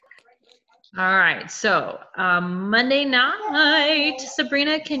All right. So Monday night,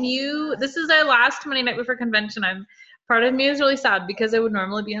 Sabrina, this is our last Monday night before convention. Part of me is really sad because I would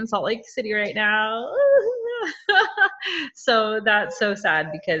normally be in Salt Lake City right now. So that's so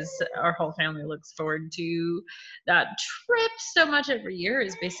sad because our whole family looks forward to that trip so much every year.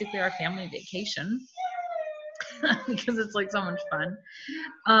 Is basically our family vacation because it's like so much fun.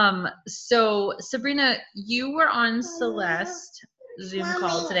 So Sabrina, you were on Celeste Zoom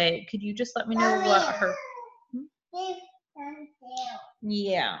call today. Could you just let me know what her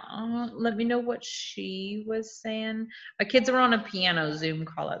yeah, let me know what she was saying. My kids were on a piano Zoom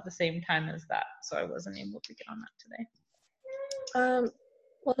call at the same time as that, so I wasn't able to get on that today.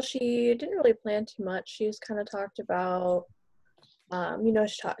 Well, she didn't really plan too much. She just kind of talked about,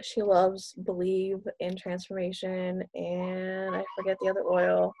 she loves Believe and Transformation, and I forget the other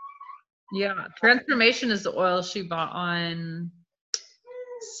oil. Yeah, Transformation is the oil she bought on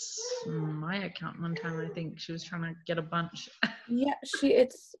my account one time. I think she was trying to get a bunch. Yeah,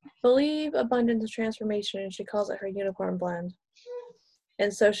 it's Believe, Abundance, and Transformation, and she calls it her unicorn blend.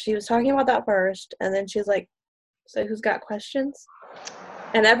 And so she was talking about that first, and then she's like, so who's got questions?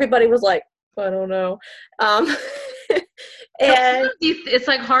 And everybody was like, I don't know. And it's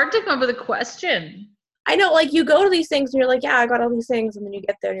like hard to come up with a question. I know, like, you go to these things and you're like, yeah, I got all these things, and then you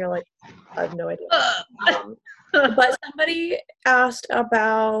get there and you're like, I have no idea. But somebody asked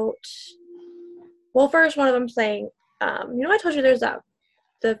about, well, first one of them saying, I told you there's the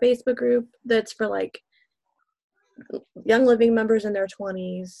Facebook group that's for like young living members in their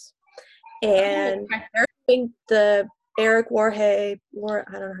 20s, and they're doing the Eric I don't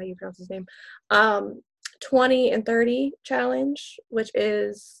know how you pronounce his name, 20 and 30 challenge, which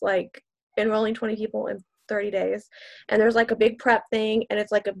is like enrolling 20 people in 30 days. And there's like a big prep thing, and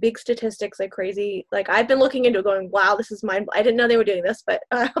it's like a big statistics, like crazy. Like, I've been looking into it going, wow, this is I didn't know they were doing this, but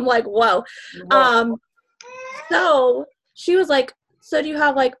I'm like, whoa. So she was like, so do you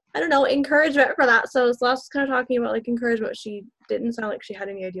have, like, I don't know, encouragement for that? So Celeste was kind of talking about like encouragement. She didn't sound like she had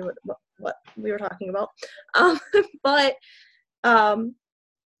any idea what we were talking about. But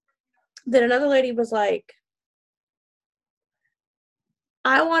then another lady was like,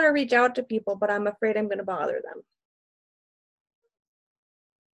 I want to reach out to people, but I'm afraid I'm going to bother them.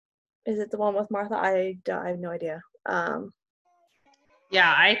 Is it the one with Martha? I have no idea.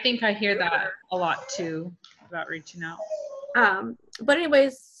 Yeah, I think I hear that a lot too about reaching out. But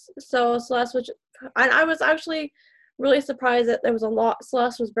anyways, so Celeste, which I was actually really surprised that there was a lot.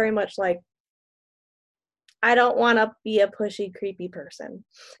 Celeste was very much like, I don't want to be a pushy, creepy person.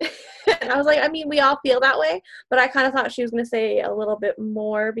 And I was like, I mean, we all feel that way, but I kind of thought she was going to say a little bit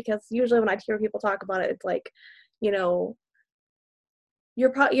more, because usually when I hear people talk about it, it's like, you're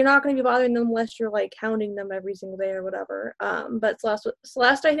not going to be bothering them unless you're like hounding them every single day or whatever. But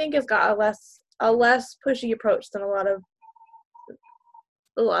Celeste, I think, has got a less pushy approach than a lot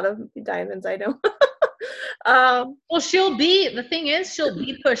of diamonds I know. Well, the thing is, she'll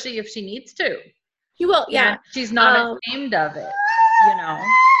be pushy if she needs to. She will, yeah. And she's not ashamed of it,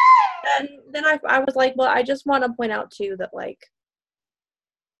 And then I was like, well, I just want to point out too that, like,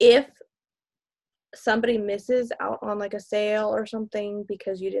 if somebody misses out on like a sale or something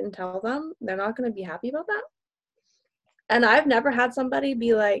because you didn't tell them, they're not going to be happy about that. And I've never had somebody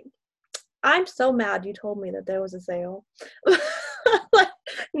be like, I'm so mad you told me that there was a sale. Like,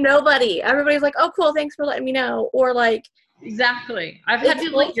 nobody. Everybody's like, oh, cool, thanks for letting me know. Or like, exactly. I've had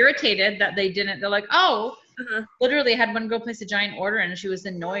people irritated that they didn't. They're like, oh, literally had one girl place a giant order and she was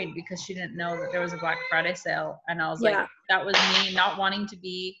annoyed because she didn't know that there was a Black Friday sale. And I was like, that was me not wanting to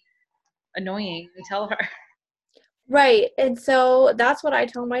be annoying to tell her. Right. And so that's what I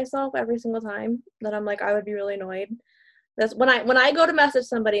tell myself every single time, that I'm like, I would be really annoyed. That's when I go to message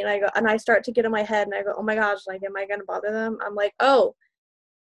somebody and I start to get in my head and I go, oh my gosh, like, am I going to bother them? I'm like, oh,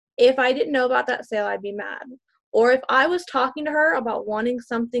 if I didn't know about that sale, I'd be mad. Or if I was talking to her about wanting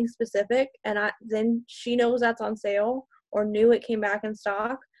something specific and then she knows that's on sale or knew it came back in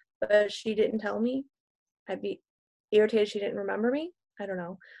stock, but she didn't tell me, I'd be irritated she didn't remember me. I don't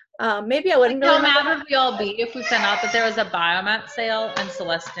know. Maybe I wouldn't. How mad would we all be if we found out that there was a biomat sale and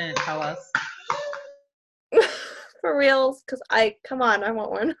Celeste didn't tell us? For reals? Because come on, I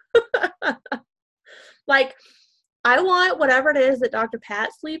want one. Like, I want whatever it is that Dr.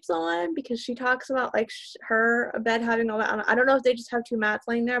 Pat sleeps on, because she talks about like her bed having all that on. I don't know if they just have two mats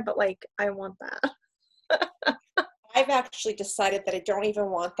laying there, but like, I want that. I've actually decided that I don't even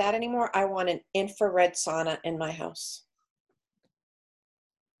want that anymore. I want an infrared sauna in my house.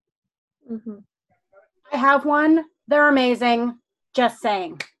 Mm-hmm. I have one. They're amazing. Just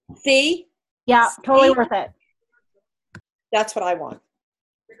saying. See? Yeah, totally worth it. That's what I want.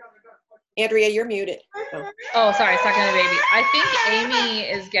 Andrea, you're muted. Oh, sorry, talking to the baby. I think Amy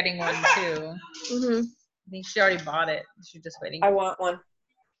is getting one too. Mm-hmm. I think she already bought it. She's just waiting. I want one,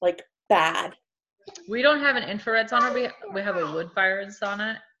 like bad. We don't have an infrared sauna. We have a wood fired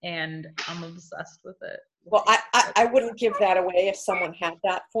sauna, and I'm obsessed with it. Well, I wouldn't give that away if someone had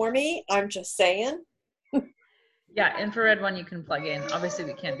that for me. I'm just saying. Yeah, infrared one you can plug in. Obviously,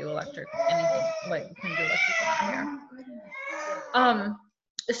 we can't do electric anything. Like we can do electric here.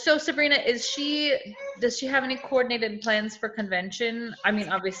 So Sabrina, does she have any coordinated plans for convention? I mean,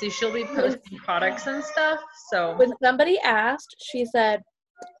 obviously she'll be posting products and stuff. So When somebody asked, she said,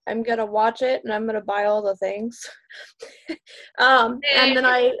 I'm gonna watch it and I'm gonna buy all the things. And then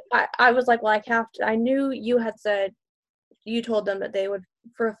I was like, well, I knew you had said, you told them that they would,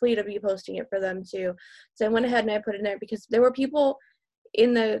 for Flea to be posting it for them too. So I went ahead and I put it in there because there were people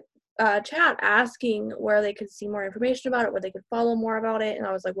in the chat asking where they could see more information about it, where they could follow more about it. And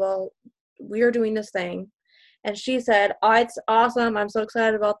I was like, well, we're doing this thing. And she said, oh, it's awesome. I'm so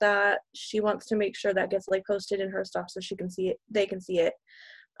excited about that. She wants to make sure that gets like posted in her stuff so she can see it. They can see it.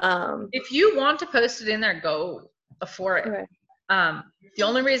 If you want to post it in there, go for it. Okay. The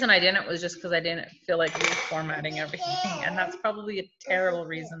only reason I didn't was just because I didn't feel like reformatting everything, and that's probably a terrible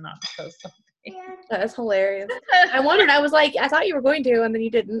reason not to post something. That is hilarious. I wondered. I was like, I thought you were going to, and then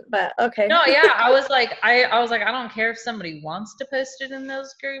you didn't. But okay. No, yeah, I was like, I don't care if somebody wants to post it in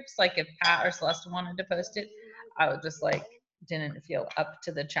those groups. Like if Pat or Celeste wanted to post it, I would just like didn't feel up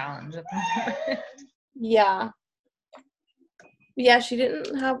to the challenge at the moment. Yeah. Yeah, she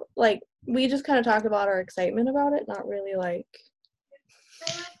didn't have like, we just kind of talked about our excitement about it, not really like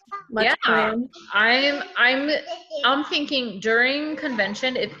much plan. I'm thinking during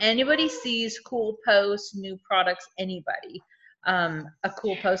convention, if anybody sees cool posts, new products, anybody, a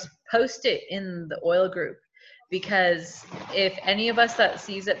cool post it in the oil group, because if any of us that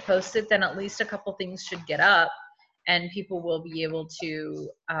sees it post it, then at least a couple things should get up and people will be able to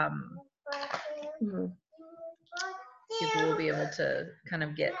people will be able to kind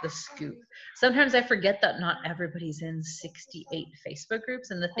of get the scoop. Sometimes I forget that not everybody's in 68 Facebook groups,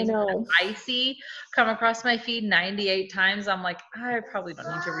 and the things that I see come across my feed 98 times, I'm like, I probably don't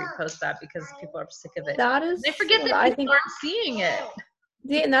need to repost that because people are sick of it. That is, they forget that people aren't seeing it.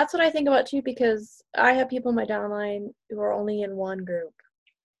 Yeah, and that's what I think about too, because I have people in my downline who are only in one group,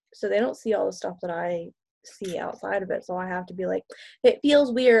 so they don't see all the stuff that I see outside of it. So I have to be like, it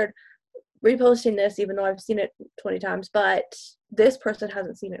feels weird reposting this even though I've seen it 20 times, but this person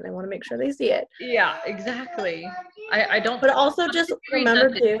hasn't seen it and I want to make sure they see it. Yeah, exactly. I don't, but also just remember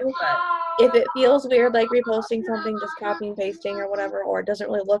too, if it feels weird like reposting something, just copy and pasting or whatever, or it doesn't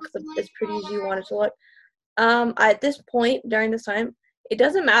really look as pretty as you want it to look, at this point during this time, it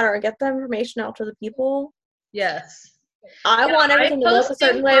doesn't matter. Get the information out to the people. Yes. I want everything to look a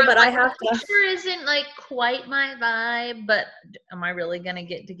certain way, but I have to. Picture isn't like quite my vibe, but am I really gonna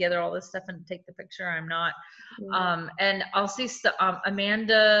get together all this stuff and take the picture? I'm not. And I'll see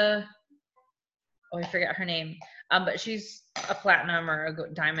Amanda. Oh, I forget her name. But she's a platinum or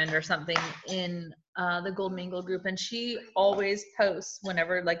a diamond or something in the Gold Mingle group, and she always posts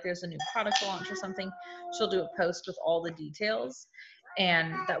whenever like there's a new product launch or something. She'll do a post with all the details,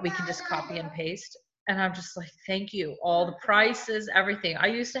 and that we can just copy and paste. And I'm just like, thank you. All the prices, everything. I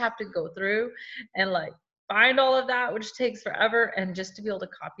used to have to go through and like find all of that, which takes forever. And just to be able to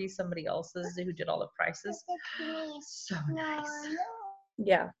copy somebody else's who did all the prices, so nice.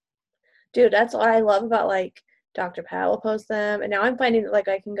 Yeah. Dude, that's what I love about like Dr. Pat will post them. And now I'm finding that like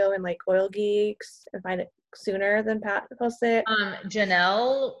I can go in like Oil Geeks and find it sooner than Pat posts it.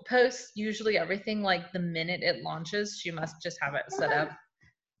 Janelle posts usually everything like the minute it launches. She must just have it set up.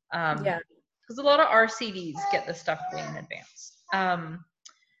 Yeah. Because a lot of RCDs get the stuff way in advance.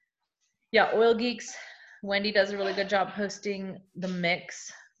 Yeah, Oil Geeks, Wendy does a really good job posting. The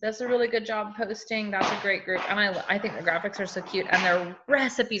Mix does a really good job posting. That's a great group. And I think the graphics are so cute. And their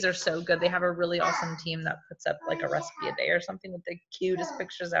recipes are so good. They have a really awesome team that puts up like a recipe a day or something with the cutest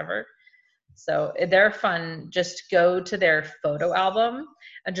pictures ever. So they're fun. Just go to their photo album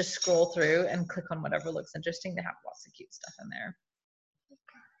and just scroll through and click on whatever looks interesting. They have lots of cute stuff in there.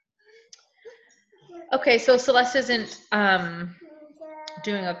 Okay, so Celeste isn't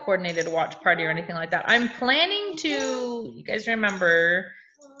doing a coordinated watch party or anything like that. I'm planning to, you guys remember,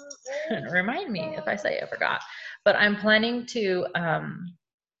 remind me if I say I forgot, but I'm planning to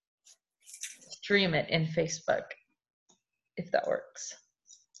stream it in Facebook, if that works.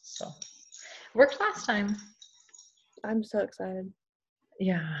 So, worked last time. I'm so excited.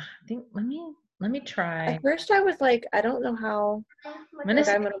 Yeah, I think, let me try. At first I was like, I don't know how I'm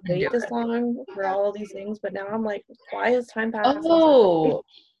gonna wait this long for all of these things, but now I'm like, why is time passing? Oh,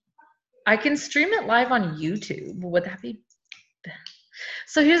 I can stream it live on YouTube. Would that be?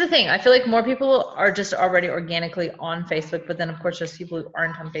 So here's the thing. I feel like more people are just already organically on Facebook, but then of course there's people who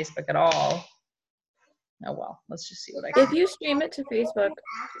aren't on Facebook at all. Oh well, let's just see what I can. If you stream it to Facebook,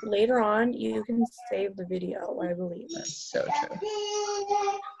 later on you can save the video, I believe. That's so true.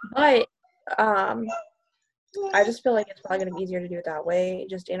 But I just feel like it's probably gonna be easier to do it that way,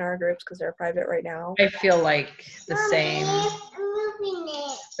 just in our groups because they're private right now. I feel like the same.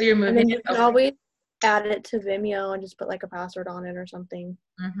 Oh, you're moving. And then you can Okay. always add it to Vimeo and just put like a password on it or something.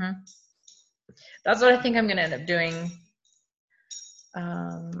 Mm-hmm. That's what I think I'm gonna end up doing.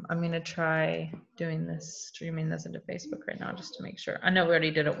 I'm gonna try doing this, streaming this into Facebook right now, just to make sure. I know we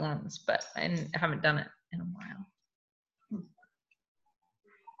already did it once, but I haven't done it in a while.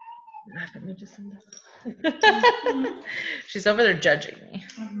 She's over there judging me.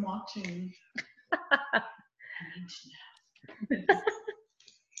 I'm watching.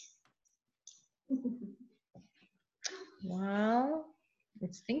 Well,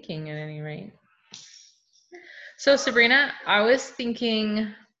 it's thinking at any rate. So Sabrina, I was thinking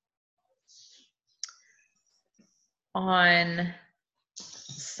on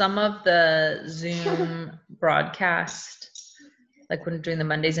some of the Zoom broadcast, like when doing the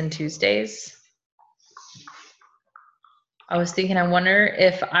Mondays and Tuesdays, I was thinking, I wonder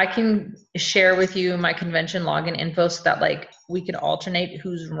if I can share with you my convention login info so that like we could alternate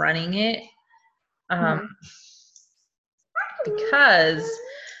who's running it. Because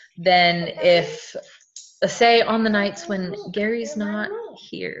then if, say on the nights when Gary's not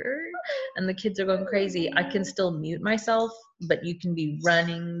here and the kids are going crazy, I can still mute myself, but you can be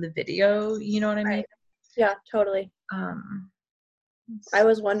running the video, you know what I mean? Right. Yeah, totally. I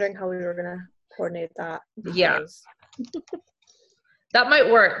was wondering how we were gonna coordinate that. Yeah. That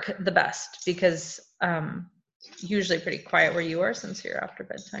might work the best because usually pretty quiet where you are since you're after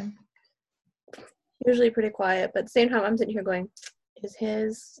bedtime. Usually pretty quiet, but at the same time I'm sitting here going,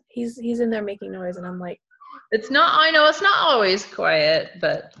 he's in there making noise, and I'm like, it's not, I know it's not always quiet,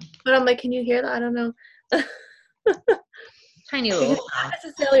 but I'm like, can you hear that? I don't know. tiny little. It's not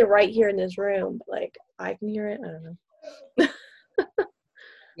necessarily right here in this room, but like I can hear it. I don't know.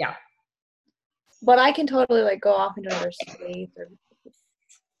 Yeah. But I can totally like go off into another space.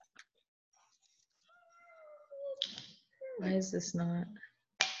 Why is this not?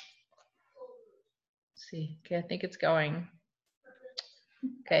 Let's see. Okay, I think it's going.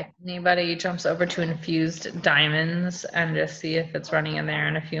 Okay, anybody jumps over to infused diamonds and just see if it's running in there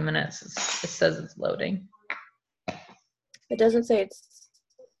in a few minutes. It says it's loading. It doesn't say it's.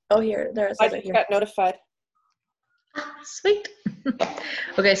 Oh, here, there it I says it just here. got notified. Sweet.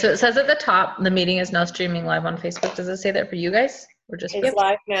 Okay, so it says at the top, the meeting is now streaming live on Facebook. Does it say that for you guys? Or just It's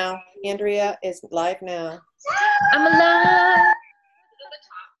live now. Andrea is live now. I'm alive. At the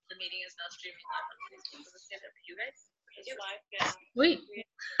top, the meeting is now streaming live on Facebook. Does it say that for you guys? It's live now. Sweet.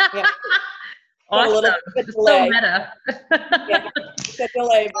 Yeah. Awesome. A little bit It's of so delay. meta. Yeah, it's a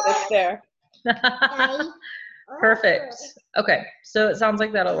delay, but it's there. Perfect. Okay, so it sounds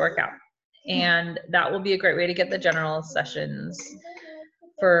like that'll work out. And that will be a great way to get the general sessions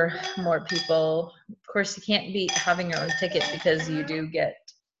for more people. Of course, you can't beat having your own ticket because you do get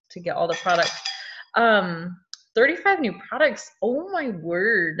to get all the products. 35 new products. Oh my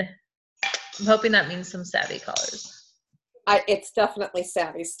word. I'm hoping that means some savvy colors. It's definitely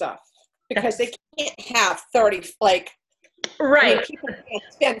savvy stuff because they can't have 30, like, Right. I mean, people can't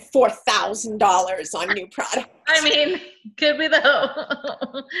spend $4,000 on new products. I mean, could be though.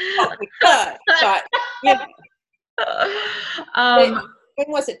 Oh, we could, but you know, when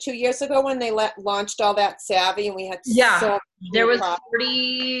was it? 2 years ago when they launched all that savvy, and we had Yeah, so there many was products.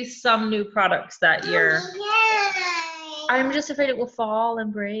 40 some new products that year. I'm just afraid it will fall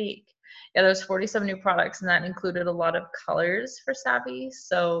and break. Yeah, there's 47 new products, and that included a lot of colors for Savvy.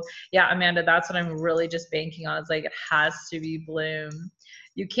 So yeah, Amanda, that's what I'm really just banking on. It's like it has to be Bloom.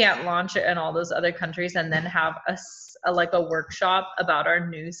 You can't launch it in all those other countries and then have a workshop about our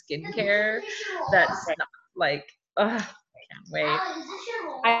new skincare. That's not like, I can't wait.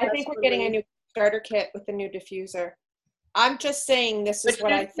 I think we're getting a new starter kit with a new diffuser. I'm just saying this is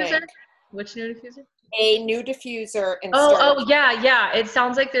what I think. Which new diffuser? A new diffuser and Yeah. It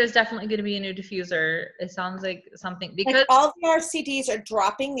sounds like there's definitely going to be a new diffuser. It sounds like something because like all the RCDs are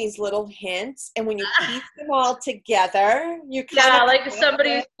dropping these little hints, and when you piece them all together, you kind of like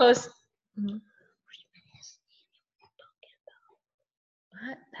somebody's post. What?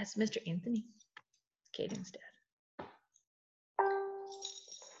 That's Mr. Anthony. Caden's dad.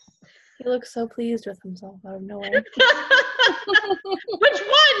 He looks so pleased with himself out of nowhere. Which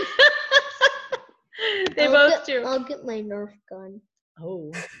one? They both do. I'll get my Nerf gun.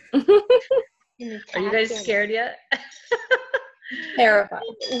 Oh, And are you guys scared yet? Terrified.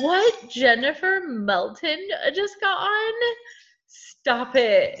 What? Jennifer Melton just got on? Stop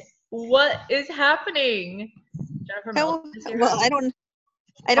it. What is happening? Jennifer Oh, Melton is here. well, I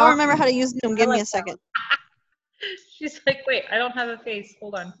don't remember how to use Zoom. Give me a second. She's like, wait, I don't have a face.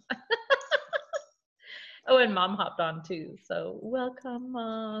 Hold on. Oh, and Mom hopped on too. So welcome,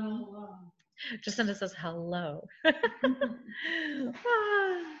 Mom. Jacinta says hello.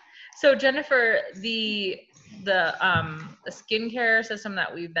 So Jennifer, the skincare system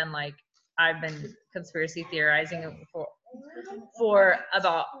that we've been like, I've been conspiracy theorizing for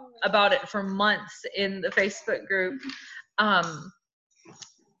about it for months in the Facebook group.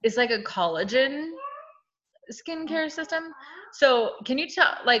 It's like a collagen skincare system. So can you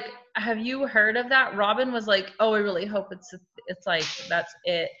tell, like, have you heard of that? Robin was like, oh, I really hope it's like that's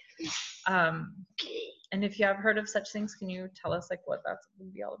it. And if you have heard of such things, can you tell us like what that's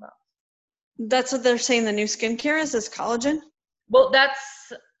would be all about? That's what they're saying. The new skincare is collagen. Well,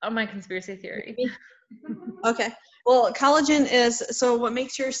 that's my conspiracy theory. Okay. Well, collagen is, so what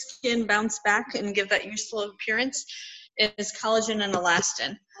makes your skin bounce back and give that youthful appearance is collagen and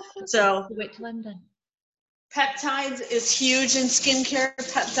elastin. So Wait till I'm done. peptides is huge in skincare.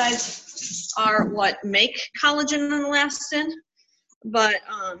 Peptides are what make collagen and elastin. But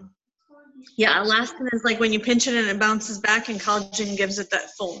yeah, elastin is like when you pinch it and it bounces back, and collagen gives it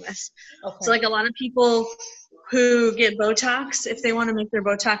that fullness. Okay. So like a lot of people who get Botox, if they want to make their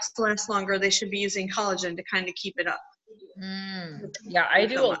Botox last longer, they should be using collagen to kind of keep it up. Yeah, I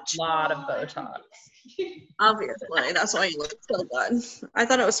do a lot of Botox. Obviously, that's why you look so good. I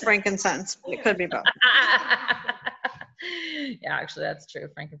thought it was frankincense, but it could be both. Yeah, actually, that's true.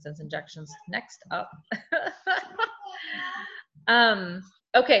 Frankincense injections. Next up.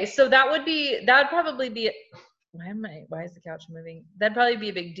 Okay, so that would probably be. Why is the couch moving? That'd probably be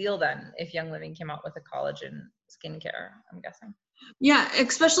a big deal then if Young Living came out with a collagen skincare, I'm guessing. Yeah,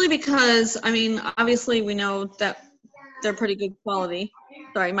 especially because, I mean, obviously we know that they're pretty good quality.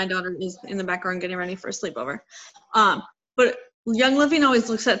 Sorry, my daughter is in the background getting ready for a sleepover. But Young Living always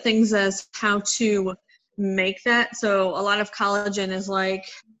looks at things as how to make that. So a lot of collagen is like,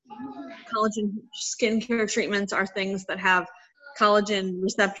 collagen skincare treatments are things that have collagen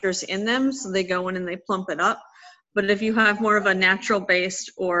receptors in them, so they go in and they plump it up. But if you have more of a natural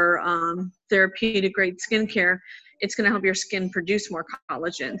based or therapeutic grade skincare, it's going to help your skin produce more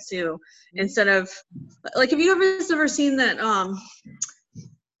collagen. So instead of, like, have you ever seen that, I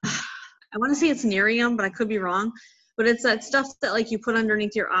want to say it's Nerium, but I could be wrong, but it's that stuff that like you put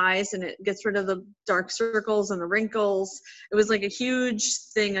underneath your eyes and it gets rid of the dark circles and the wrinkles. It was like a huge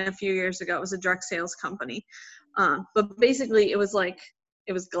thing a few years ago. It was a direct sales company. But basically it was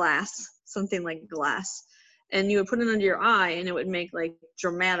glass, something like glass. And you would put it under your eye and it would make like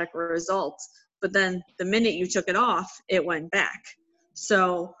dramatic results. But then the minute you took it off, it went back.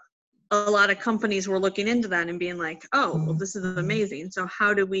 So a lot of companies were looking into that and being like, oh, well, this is amazing. So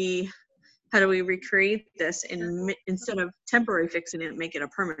how do we recreate this and instead of temporary fixing it, make it a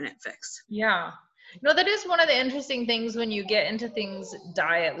permanent fix? Yeah. No, that is one of the interesting things when you get into things,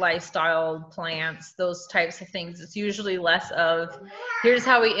 diet, lifestyle, plants, those types of things. It's usually less of, here's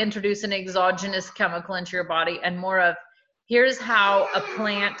how we introduce an exogenous chemical into your body, and more of, here's how a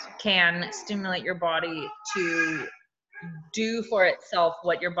plant can stimulate your body to do for itself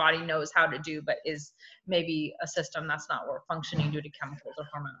what your body knows how to do, but is maybe a system that's not functioning due to chemicals or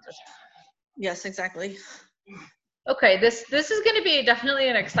hormones or something. Yes, exactly. Okay, this is going to be definitely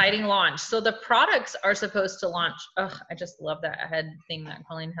an exciting launch. So the products are supposed to launch. Oh, I just love that head thing that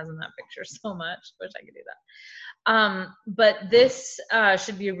Colleen has in that picture so much. Wish I could do that. But this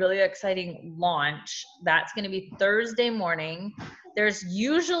should be a really exciting launch. That's going to be Thursday morning. There's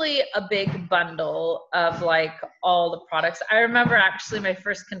usually a big bundle of like all the products. I remember actually my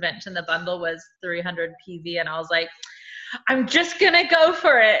first convention, the bundle was 300 PV, and I was like, I'm just going to go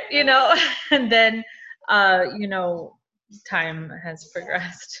for it, you know, and then you know, time has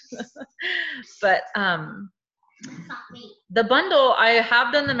progressed. But the bundle, I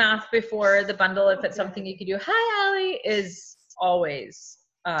have done the math before. The bundle, if it's something you could do, hi Allie, is always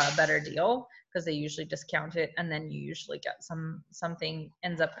a better deal because they usually discount it, and then you usually get something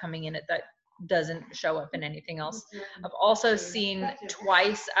ends up coming in it that doesn't show up in anything else. I've also seen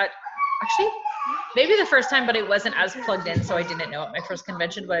twice at, actually maybe the first time, but it wasn't as plugged in, so I didn't know at my first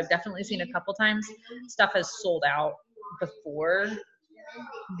convention, but I've definitely seen a couple times stuff has sold out before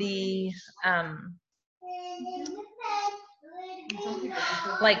the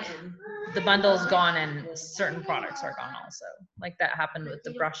like the bundle's gone and certain products are gone also. Like that happened with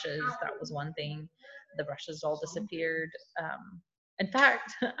the brushes. That was one thing. The brushes all disappeared. In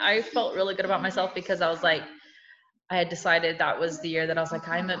fact, I felt really good about myself because I was like, I had decided that was the year that I was like,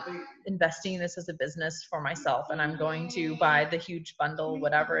 I'm investing in this as a business for myself, and I'm going to buy the huge bundle,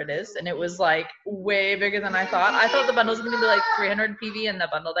 whatever it is. And it was like way bigger than I thought. I thought the bundle was going to be like 300 PV, and the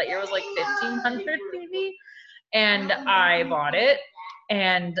bundle that year was like 1,500 PV. And I bought it,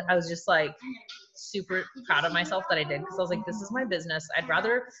 and I was just like super proud of myself that I did, because I was like, this is my business. I'd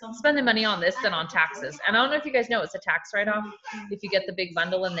rather spend the money on this than on taxes. And I don't know if you guys know, it's a tax write-off if you get the big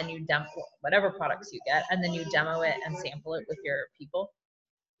bundle and then you demo whatever products you get, and then you demo it and sample it with your people.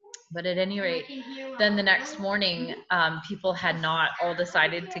 But at any rate, then the next morning, people had not all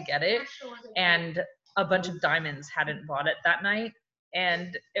decided to get it, and a bunch of diamonds hadn't bought it that night,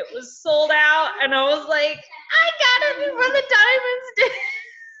 and it was sold out. And I was like, I got it before the diamonds did.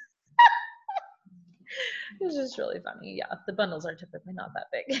 It was just really funny. Yeah, the bundles are typically not that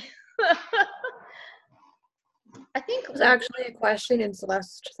big. I think It was actually a question in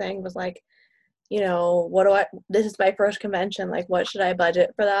Celeste's thing was like, you know, this is my first convention, like what should I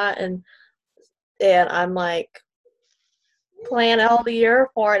budget for that? And I'm like, plan all the year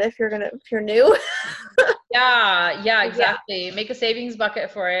for it if you're new. Yeah, exactly. Yeah. Make a savings bucket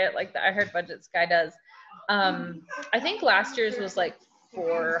for it, like the I Heard Budgets guy does. I think last year's was like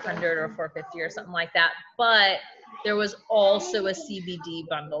 400 or 450 or something like that, but there was also a CBD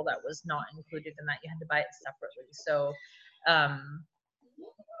bundle that was not included in that. You had to buy it separately. So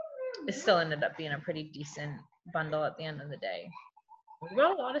it still ended up being a pretty decent bundle at the end of the day. We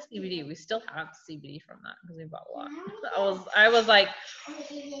bought a lot of CBD. We still have CBD from that because we bought a lot. I was like,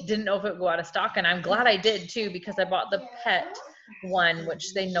 didn't know if it would go out of stock, and I'm glad I did too, because I bought the pet one,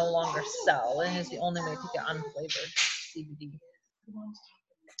 which they no longer sell, and it's the only way to get unflavored CBD.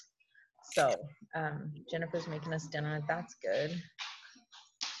 So Jennifer's making us dinner. That's good.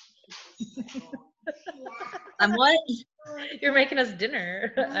 I'm what? You're making us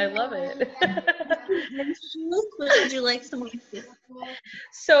dinner. I love it. What would you like some of?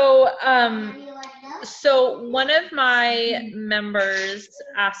 So one of my members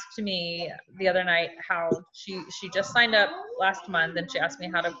asked me the other night how she just signed up last month, and she asked me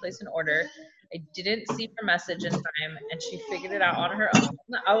how to place an order. I didn't see her message in time, and she figured it out on her own.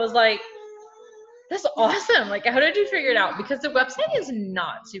 I was like, that's awesome. Like, how did you figure it out? Because the website is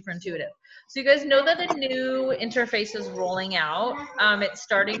not super intuitive. So you guys know that a new interface is rolling out. It's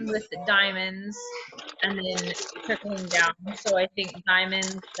starting with the diamonds and then trickling down. So I think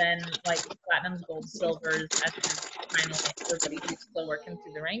diamonds, then like platinums, gold, silvers, as finally everybody who's still working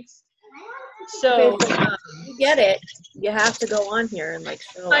through the ranks. So you get it. You have to go on here and like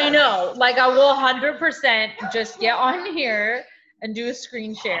show I know. Like, I will 100% just get on here and do a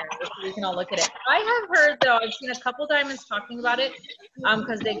screen share so we can all look at it. I have heard, though, I've seen a couple diamonds talking about it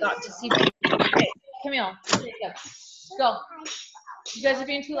because they got to see. Okay, Camille, go. You guys are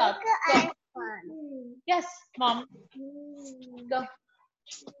being too loud. Go. Yes, Mom. Go.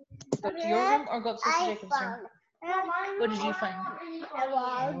 Go to your room or go upstairs to Jacob's room? What did you find?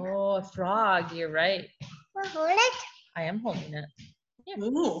 Oh, a frog. You're right. I am holding it. Yeah.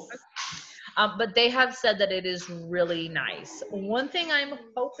 Ooh. But they have said that it is really nice. One thing I'm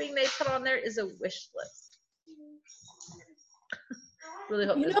hoping they put on there is a wish list. Really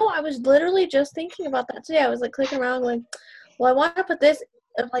hope. You know, I was literally just thinking about that today. I was like clicking around going, well, I want to put this,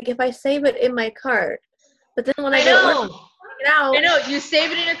 like if I save it in my cart. But then when I know, you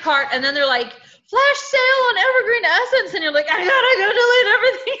save it in your cart, and then they're like, flash sale on Evergreen Essence, and you're like, I gotta go delete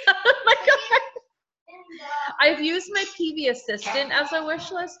everything out of my cart. I've used my PV Assistant as a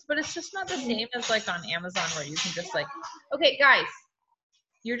wish list, but it's just not the same as like on Amazon where you can just like, okay, guys,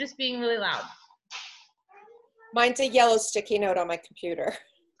 you're just being really loud. Mine's a yellow sticky note on my computer.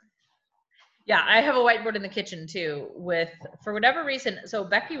 Yeah, I have a whiteboard in the kitchen too with, for whatever reason, so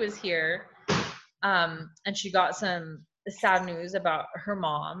Becky was here and she got some sad news about her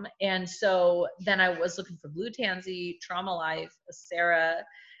mom. And so then I was looking for Blue Tansy, Trauma Life, Sarah,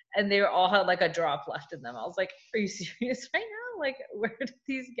 and they all had like a drop left in them. I was like, are you serious right now? Like, where did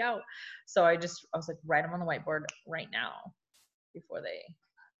these go? So I was like, write them on the whiteboard right now before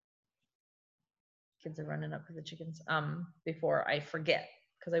kids are running up for the chickens, before I forget,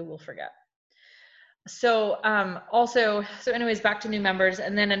 because I will forget. So anyways, back to new members.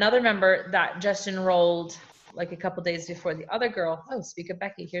 And then another member that just enrolled like a couple days before the other girl. Oh, speak of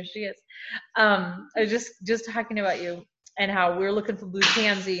Becky, here she is. I was just talking about you and how we were looking for Blue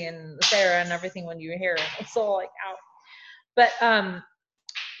Tansy and Sarah and everything when you were here. It's all like out. But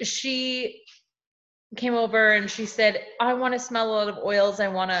she came over and she said, I want to smell a lot of oils.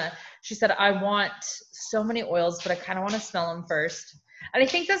 She said, I want so many oils, but I kind of want to smell them first. And I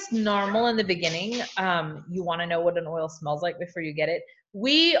think that's normal in the beginning. You want to know what an oil smells like before you get it.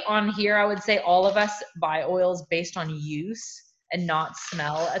 We on here, I would say all of us buy oils based on use and not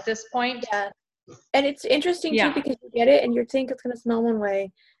smell at this point. Yeah. And it's interesting Yeah. too because you get it and you think it's gonna smell one way,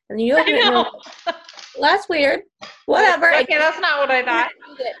 and then you open I it and you're know. like, well, that's weird. Whatever. Okay, that's not what I thought.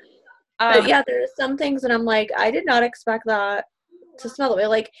 But yeah, there are some things that I'm like, I did not expect that to smell that way.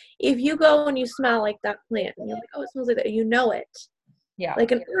 Like if you go and you smell like that plant and you're like, oh, it smells like that, you know it. Yeah.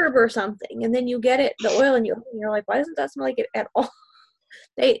 Like an herb or something, and then you get it, the oil, and you're like, why doesn't that smell like it at all?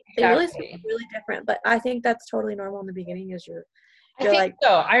 They really smell really different, but I think that's totally normal in the beginning. You're think like,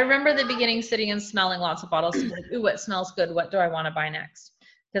 so. I remember the beginning sitting and smelling lots of bottles to be like, ooh, what smells good? What do I want to buy next?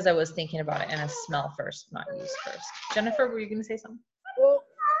 Because I was thinking about it in a smell first, not use first. Jennifer, were you going to say something?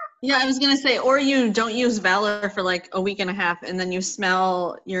 Yeah, I was going to say, or you don't use Valor for like a week and a half, and then you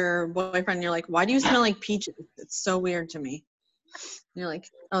smell your boyfriend, and you're like, why do you smell like peaches? It's so weird to me. And you're like,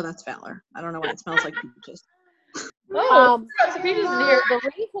 oh, that's Valor. I don't know why it smells like peaches. Oh, some peaches in here.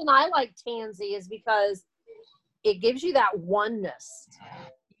 The reason I like Tansy is because it gives you that oneness.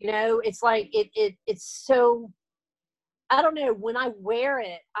 You know, it's like it's so, I don't know, when I wear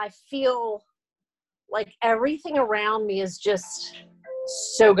it, I feel like everything around me is just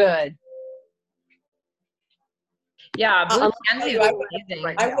so good. Yeah, blue I'll tansy tell is you,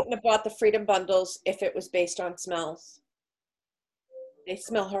 amazing. I wouldn't have bought the Freedom Bundles if it was based on smells. They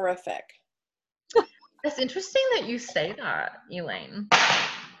smell horrific. It's interesting that you say that, Elaine.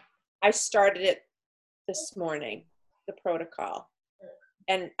 I started it this morning, the protocol.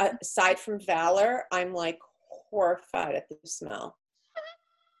 And aside from Valor, I'm like horrified at the smell.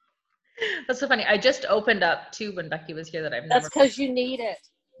 That's so funny. I just opened up two when Becky was here that I've never. That's because you need it.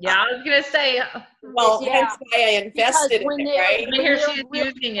 Yeah, I was gonna say. Well, Yeah. hence why I invested in it, right? I hear she's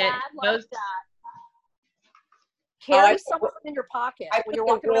using it. Like carry I- some of them in your pocket I when put you're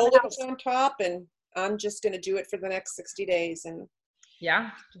the walking around the house. rollers on top, and I'm just going to do it for the next 60 days, and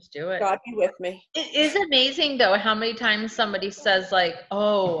Yeah, just do it. God be with me. It is amazing though how many times somebody says like,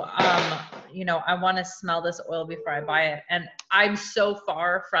 "Oh, you know, I want to smell this oil before I buy it," and I'm so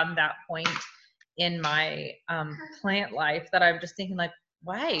far from that point in my plant life that I'm just thinking like,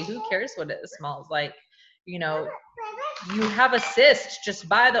 why? Who cares what it smells like? You know, you have a cyst, just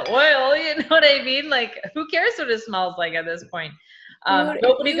buy the oil. You know what I mean? Like, who cares what it smells like at this point?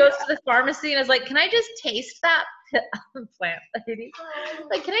 Nobody goes to the pharmacy and is like, can I just taste that plant lady?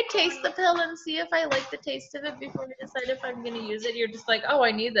 Like, can I taste the pill and see if I like the taste of it before I decide if I'm going to use it? You're just like, oh,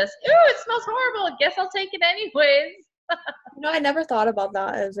 I need this. Ooh, it smells horrible. Guess I'll take it anyways. I never thought about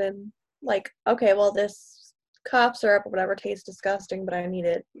that as in like, okay, well, this cough syrup or whatever tastes disgusting, but I need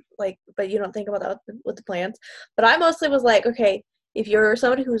it. Like, but you don't think about that with the plants. But I mostly was like, okay, if you're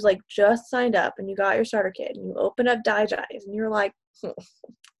somebody who's like just signed up and you got your starter kit and you open up Digize and you're like,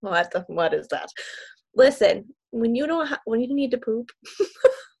 what is that? Listen, when you need to poop,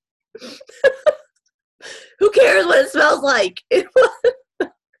 who cares what it smells like?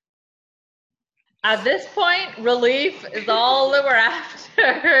 At this point, relief is all that we're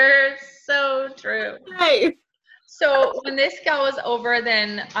after. So true. Hey. So when this gal was over,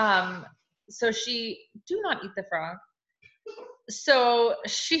 then so she do not eat the frog. So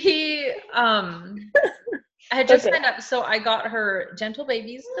she I had just signed up. So I got her Gentle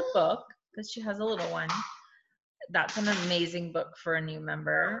Babies, the book, because she has a little one. That's an amazing book for a new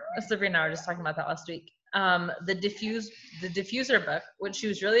member. Sabrina and I were just talking about that last week. The diffuser book, which she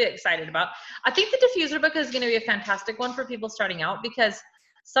was really excited about. I think the diffuser book is going to be a fantastic one for people starting out, because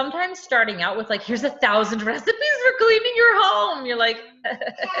sometimes starting out with like, here's 1,000 recipes for cleaning your home, you're like,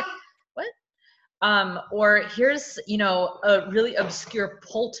 what? Or here's, you know, a really obscure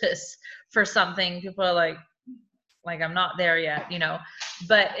poultice for something. People are like I'm not there yet, you know.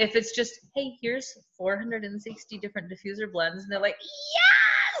 But if it's just, hey, here's 460 different diffuser blends, and they're like,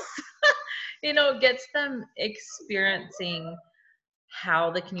 yes, you know, gets them experiencing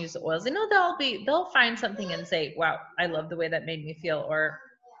how they can use the oils. You know, they'll find something and say, wow, I love the way that made me feel, or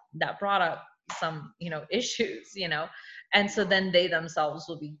that brought up some, you know, issues, you know. And so then they themselves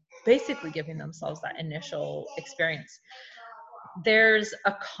will be basically giving themselves that initial experience. There's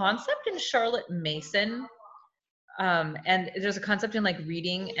a concept in Charlotte Mason, and there's a concept in like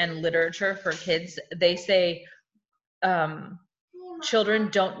reading and literature for kids. They say children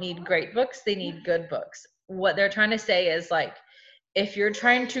don't need great books, they need good books. What they're trying to say is like, if you're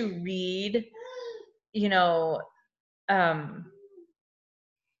trying to read, you know,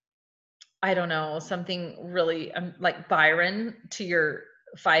 I don't know, something really like Byron to your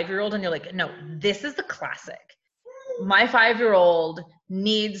 5-year-old, and you're like, no, this is the classic. My 5-year-old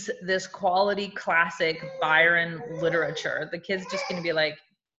needs this quality classic Byron literature. The kid's just going to be like,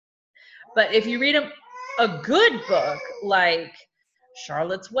 but if you read a good book like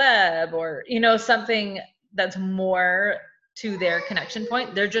Charlotte's Web or, you know, something that's more to their connection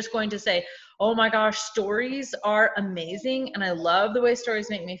point, they're just going to say, oh my gosh, stories are amazing. And I love the way stories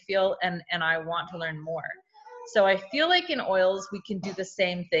make me feel. And I want to learn more. So I feel like in oils, we can do the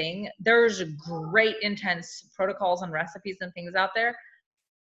same thing. There's great intense protocols and recipes and things out there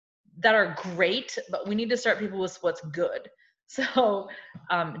that are great, but we need to start people with what's good. So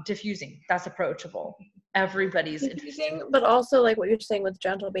diffusing, that's approachable. Everybody's diffusing, but also like what you're saying with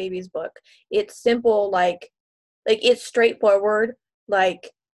Gentle Baby's book, it's simple, like it's straightforward. Like,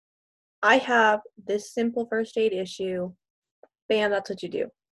 I have this simple first aid issue, bam, that's what you do.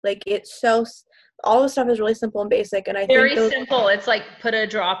 Like, it's so, all the stuff is really simple and basic, and I very think simple. It's like put a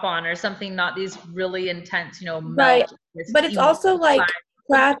drop on or something, not these really intense, you know, right. But it's also like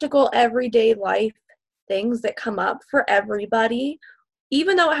practical everyday life things that come up for everybody,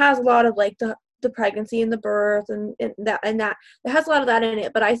 even though it has a lot of like the pregnancy and the birth and that it has a lot of that in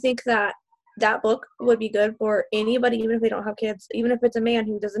it. But I think that book would be good for anybody, even if they don't have kids, even if it's a man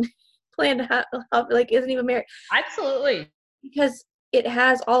who doesn't plan to have like isn't even married. Absolutely. Because it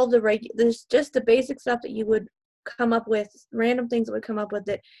has all of there's just the basic stuff that you would come up with, random things that would come up with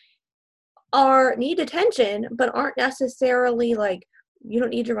that need attention, but aren't necessarily like, you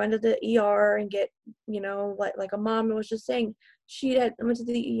don't need to run to the ER and get, you know, like a mom was just saying, she went to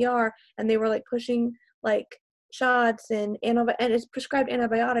the ER and they were like pushing like shots and it's prescribed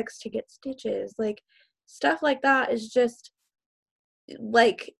antibiotics to get stitches. Like, stuff like that is just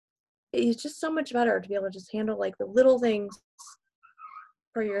like, it's just so much better to be able to just handle like the little things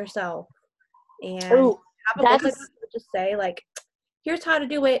for yourself. And have a book like that just say like, here's how to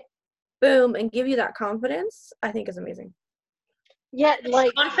do it, boom, and give you that confidence, I think is amazing. Yeah,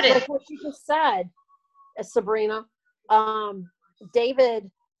 like what you just said, Sabrina.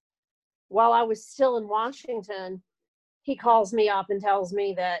 David, while I was still in Washington, he calls me up and tells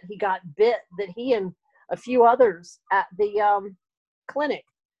me that he got bit, that he and a few others at the clinic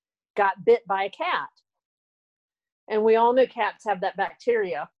got bit by a cat. And we all know cats have that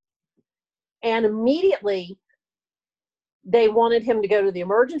bacteria. And immediately they wanted him to go to the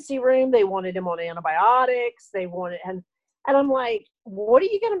emergency room. They wanted him on antibiotics. And I'm like, what are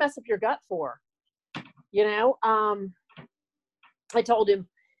you going to mess up your gut for? You know, I told him,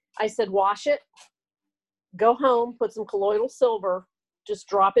 I said, wash it, go home, put some colloidal silver, just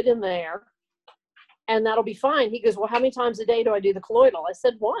drop it in there, and that'll be fine. He goes, well, how many times a day do I do the colloidal? I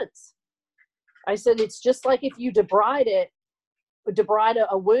said, once. I said, it's just like if you debride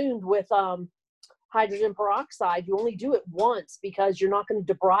a wound with hydrogen peroxide, you only do it once because you're not going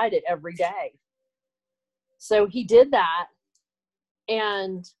to debride it every day. So he did that,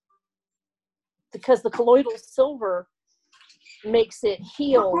 and because the colloidal silver makes it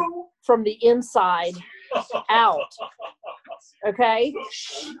heal from the inside out, okay?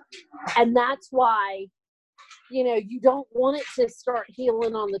 And that's why, you know, you don't want it to start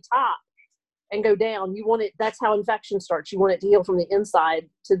healing on the top and go down. You want it, that's how infection starts. You want it to heal from the inside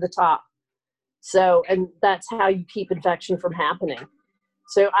to the top. So, and that's how you keep infection from happening.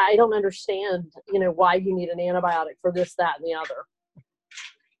 So I don't understand, you know, why you need an antibiotic for this, that, and the other.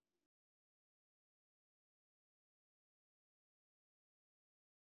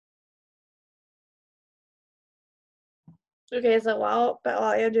 Okay, so while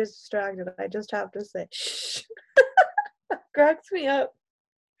Andrew's distracted, I just have to say, shh. Cracks me up.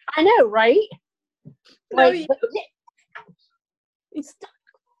 I know, right? Like, but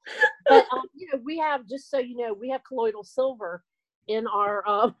you know, we have, just so you know, we have colloidal silver in our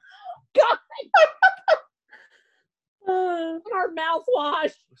God, in our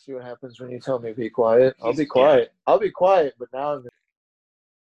mouthwash. We'll see what happens when you tell me be quiet. I'll be quiet. I'll be quiet, but now I'm gonna.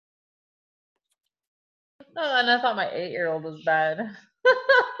 Oh, and I thought my 8-year-old was bad.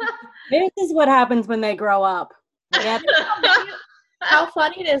 This is what happens when they grow up. Yep. How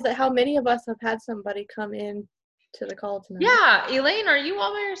funny it is that how many of us have had somebody come in to the call tonight. Yeah, Elaine, are you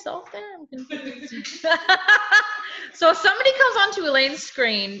all by yourself there? I'm confused. So if somebody comes onto Elaine's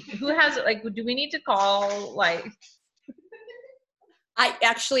screen, who has, like, do we need to call, like? I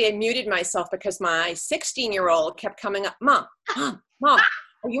muted myself because my 16-year-old kept coming up, Mom, are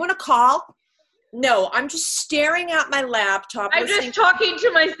you on a call? No, I'm just staring at my laptop. I'm just talking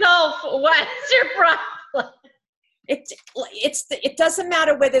to myself. What's your problem? It doesn't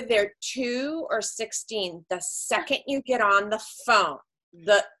matter whether they're 2 or 16. The second you get on the phone,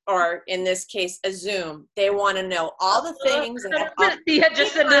 or in this case, a Zoom, they want to know all the things. You're not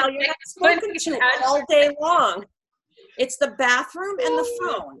spoken to all day long. It's the bathroom and the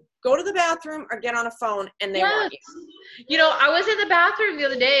phone. Go to the bathroom or get on a phone, and they want you. You know, I was in the bathroom the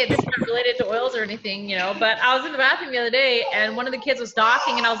other day. This is not related to oils or anything, you know, but I was in the bathroom the other day, and one of the kids was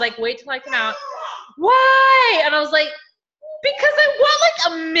talking, and I was like, wait till I come out. Why? And I was like, because I want like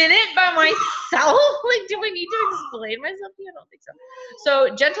a minute by myself. Like, do I need to explain myself to you? I don't think so.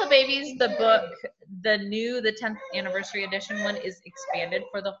 So Gentle Babies, the book, the 10th anniversary edition one is expanded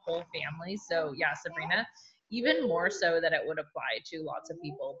for the whole family. So yeah, Sabrina, even more so that it would apply to lots of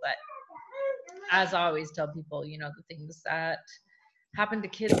people. But as I always tell people, you know, the things that happen to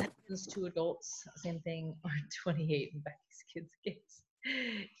kids happens to adults. Same thing, or 28 in Becky's kids' case.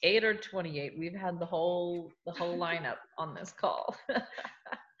 8 or 28. We've had the whole lineup on this call.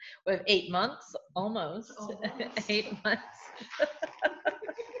 We have 8 months, almost. 8 months.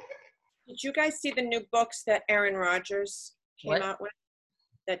 Did you guys see the new books that Erin Rodgers came out with,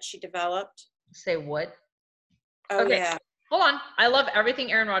 that she developed? Say what? Oh, okay. Yeah. Hold on. I love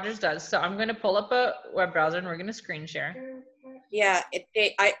everything Erin Rodgers does. So I'm going to pull up a web browser and we're going to screen share. Yeah,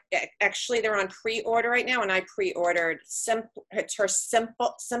 actually they're on pre-order right now, and I pre-ordered it's her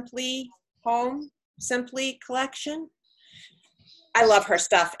Simply collection. I love her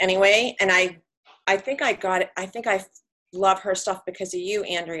stuff anyway, and I think I got it. I think I love her stuff because of you,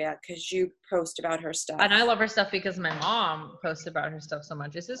 Andrea, because you post about her stuff. And I love her stuff because my mom posts about her stuff so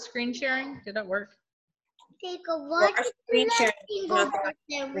much. Is this screen sharing? Did that work? Take a look at screen sharing.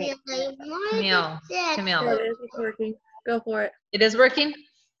 Camille. It's working. Go for it. It is working?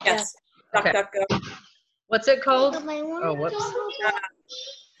 Yes. Okay. Go. What's it called? Oh, whoops.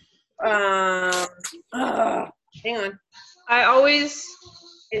 Hang on. I always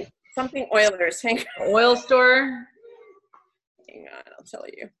Something Oilers. Hang on. oil store. Hang on, I'll tell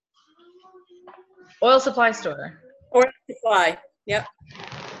you. Oil supply store. Oil supply. Yep.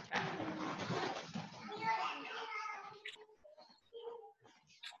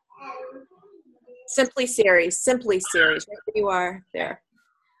 Simply series. Right where you are there.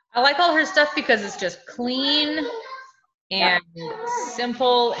 I like all her stuff because it's just clean and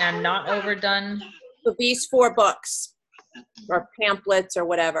simple and not overdone. So these 4 books or pamphlets or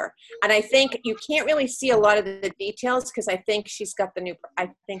whatever. And I think you can't really see a lot of the details because I think she's got the new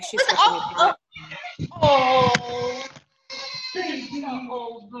product. Oh, baby,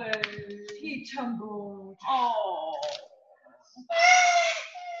 old bird. He tumbled. Oh.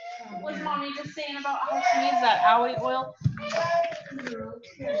 Was mommy just saying about how she needs that aloe oil?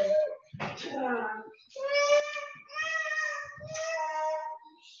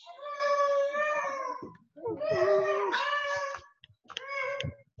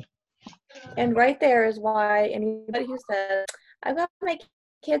 And right there is why anybody who says, I've got my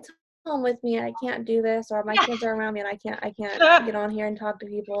kids home with me and I can't do this, or my kids are around me and I can't get on here and talk to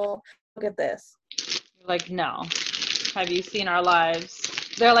people. Look at this. Like, no. Have you seen our lives?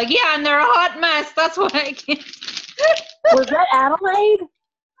 They're like, yeah, and they're a hot mess. That's why I can't. Was that Adelaide?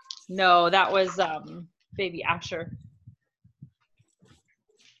 No, that was baby Asher.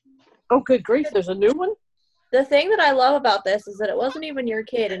 Oh, good grief. There's a new one? The thing that I love about this is that it wasn't even your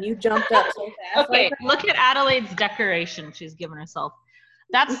kid and you jumped up so fast. Okay, look at Adelaide's decoration she's given herself.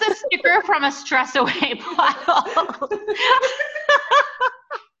 That's the sticker from a stress away pile.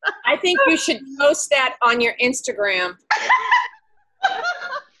 I think you should post that on your Instagram.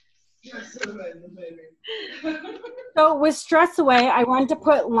 So with stress away, I went to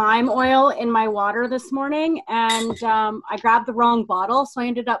put lime oil in my water this morning, and I grabbed the wrong bottle, so I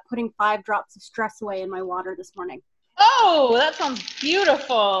ended up putting 5 drops of stress away in my water this morning. Oh, that sounds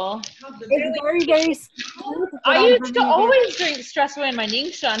beautiful. It's very, very smooth. I used to always drink stress away in my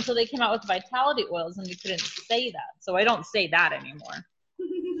Ningxia until they came out with vitality oils and they couldn't say that. So I don't say that anymore.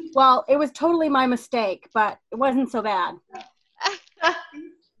 Well, it was totally my mistake, but it wasn't so bad.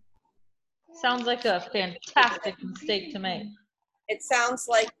 Sounds like a fantastic mistake to make. It sounds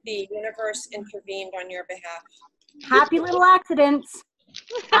like the universe intervened on your behalf. Happy little accidents.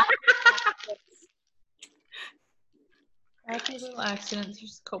 Happy little accidents.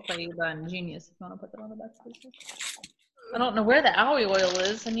 Just Copaiba and Genius if you want to put that on the back. I don't know where the aloe oil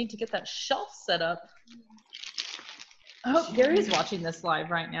is. I need to get that shelf set up. I hope Gary's watching this live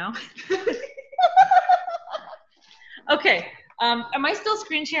right now. Okay. Am I still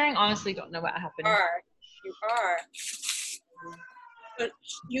screen sharing? Honestly, don't know what happened. You are. But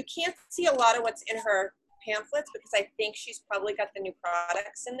you can't see a lot of what's in her pamphlets because I think she's probably got the new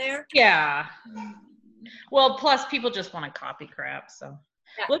products in there. Yeah. Well, plus people just want to copy crap. So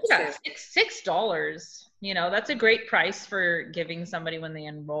look at that. It's $6. You know, that's a great price for giving somebody when they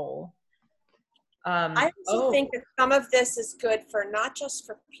enroll. I also think that some of this is good for not just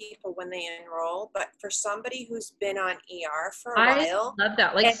for people when they enroll, but for somebody who's been on ER for a while. I love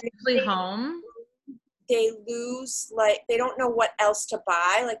that. Like and Simply Home. They lose, like, they don't know what else to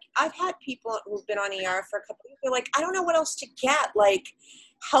buy. Like, I've had people who've been on ER for a couple of years. They're like, I don't know what else to get. Like,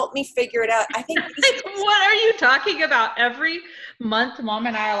 help me figure it out. I think. What are you talking about? Every month, Mom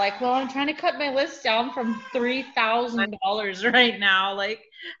and I are like, well, I'm trying to cut my list down from $3,000 right now. Like,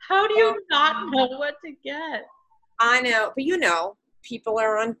 how do you not know what to get? I know, but people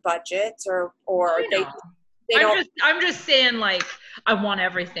are on budgets or they don't. I'm just saying, like, I want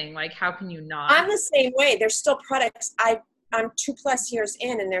everything. Like, how can you not? I'm the same way. There's still products. I'm 2+ years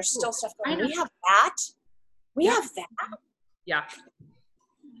in, and there's still stuff going. We have that. We have that. Yeah.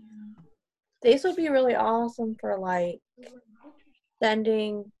 These would be really awesome for like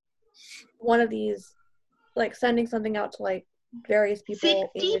sending one of these, like sending something out to like various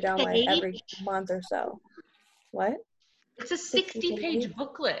people in your downline every month or so. What? It's a 60-page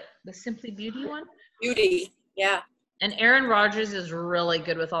booklet, the Simply Beauty one. Beauty, yeah. And Erin Rodgers is really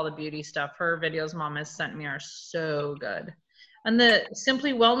good with all the beauty stuff. Her videos Mom has sent me are so good. And the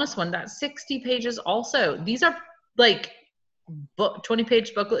Simply Wellness one, that's 60 pages also. These are like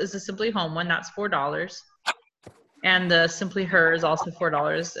 20-page booklet is the Simply Home one. That's $4. And the Simply Her is also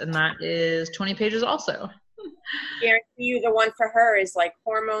 $4. And that is 20 pages also. Guarantee you the one for her is like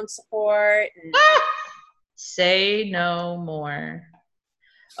hormone support. And Say no more.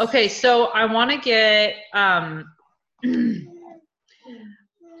 Okay, so I want to get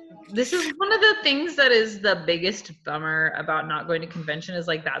this is one of the things that is the biggest bummer about not going to convention is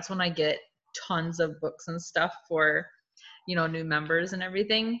like that's when I get tons of books and stuff for new members and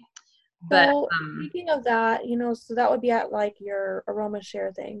everything. But so, speaking of that, so that would be at like your aroma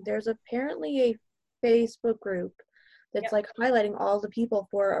share thing. There's apparently a Facebook group that's like highlighting all the people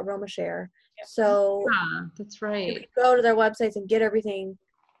for aroma share. So that's right. You can go to their websites and get everything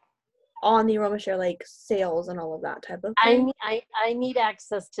on the aroma share, like sales and all of that type of thing. I need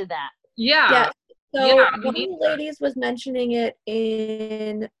access to that. Yeah. So one of the ladies was mentioning it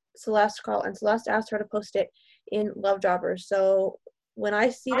in Celeste call, and Celeste asked her to post it in Love Droppers. So when I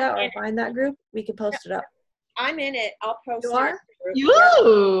see that or find that group, we can post it up. I'm in it. I'll post it. You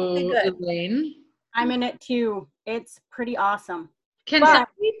are? You, Elaine. I'm in it too. It's pretty awesome. Can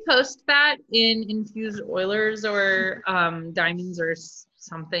somebody post that in infused oilers or diamonds or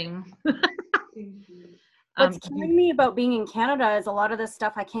something? What's killing me about being in Canada is a lot of this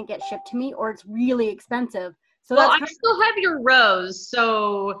stuff I can't get shipped to me, or it's really expensive. So well, I still have your rose.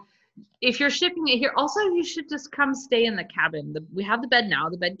 So if you're shipping it here, also you should just come stay in the cabin. We have the bed now.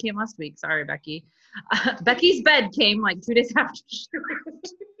 The bed came last week. Sorry, Becky. Becky's bed came like 2 days after she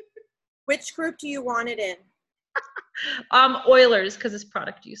shipped. Which group do you want it in? Oilers, because it's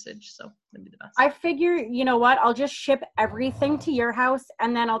product usage, so that'd be the best. I figure, you know what, I'll just ship everything to your house,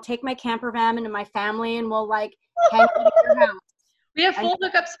 and then I'll take my camper van into my family, and we'll like hang out at your house. We have full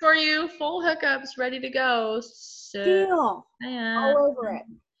hookups for you, full hookups ready to go. So deal. All over it.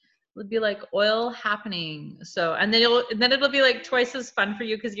 It'll be like oil happening. So, and then it'll be like twice as fun for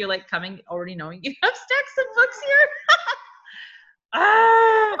you because you're like coming already knowing you have stacks of books here.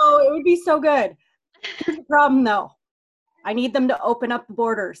 Oh, it would be so good. Here's the problem though. I need them to open up the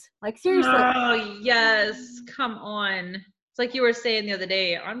borders. Like seriously. Oh yes, come on. It's like you were saying the other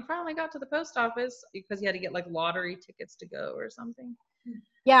day. I finally got to the post office because you had to get like lottery tickets to go or something.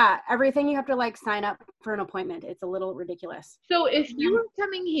 Yeah, everything you have to like sign up for an appointment. It's a little ridiculous. So if you were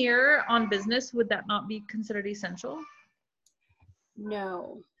coming here on business, would that not be considered essential?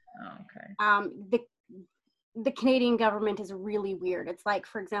 No. Oh, okay. The Canadian government is really weird. It's like,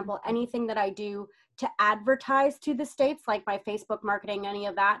 for example, anything that I do to advertise to the States, like by Facebook marketing, any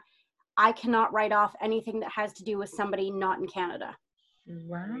of that, I cannot write off anything that has to do with somebody not in Canada.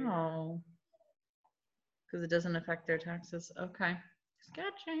 Wow. Because it doesn't affect their taxes. Okay.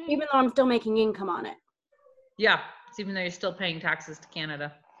 Sketchy. Even though I'm still making income on it. Yeah. It's even though you're still paying taxes to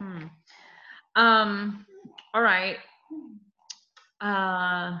Canada. All right.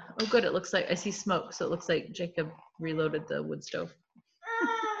 Oh good, it looks like I see smoke, so it looks like Jacob reloaded the wood stove.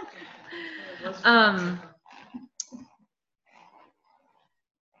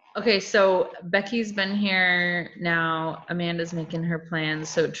 Okay, so Becky's been here now. Amanda's making her plans.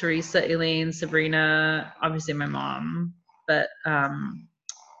 So Teresa, Elaine, Sabrina, obviously my mom, but I'm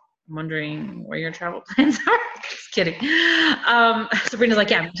wondering where your travel plans are. Just kidding. Sabrina's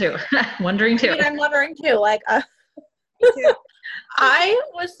like, yeah, me too. Wondering too. I mean, I'm wondering too. Like, me too. I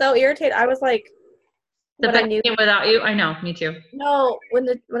was so irritated. I was like, when I knew without you. I know, me too. No, when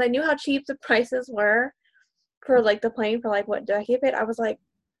I knew how cheap the prices were for like the plane for like what Jackie paid, I was like,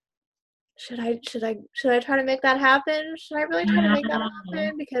 should I try to make that happen? Should I really try to make that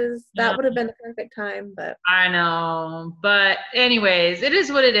happen? Because that would have been the perfect time, but I know. But anyways, it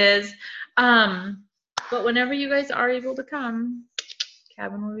is what it is. But whenever you guys are able to come,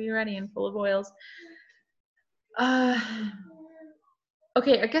 cabin will be ready and full of oils.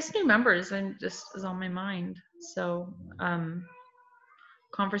 Okay, I guess new members and just is on my mind. So,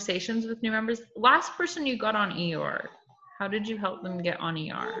 conversations with new members. Last person you got on ER, how did you help them get on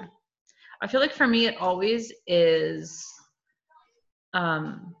ER? I feel like for me, it always is,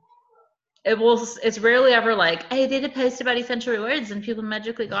 it's rarely ever like, I did a post about essential rewards and people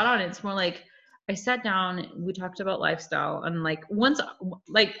magically got on it. It's more like, I sat down, we talked about lifestyle, and like once,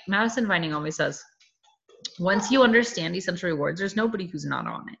 like Madison Vining always says, once you understand essential rewards, there's nobody who's not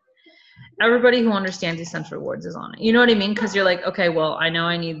on it. Everybody who understands essential rewards is on it. You know what I mean? Because you're like, okay, well, I know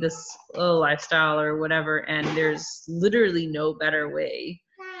I need this lifestyle or whatever, and there's literally no better way.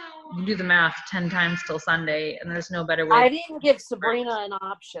 You can do the math 10 times till Sunday, and there's no better way. I didn't give Sabrina an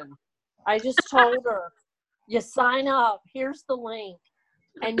option. I just told her, you sign up, here's the link,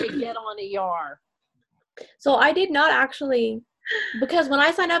 and you get on ER. So I did not actually, because when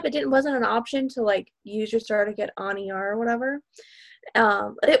I signed up, it wasn't an option to like use your star to get on ER or whatever.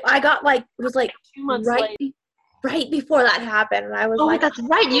 I got like, it was like 2 months later. Right before that happened, and I was like, that's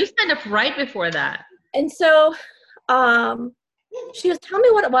right, you signed up right before that. And so, she was telling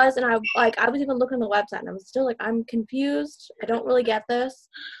me what it was, and I was even looking on the website, and I was still like, I'm confused. I don't really get this.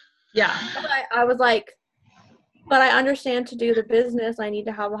 Yeah. But I was like, but I understand to do the business, I need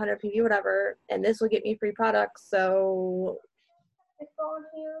to have 100 PV, whatever, and this will get me free products. So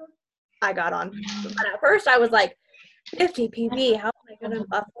I got on. And at first, I was like, 50 PV. How am I going to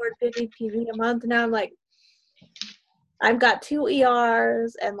afford 50 PV a month? Now I'm like, I've got 2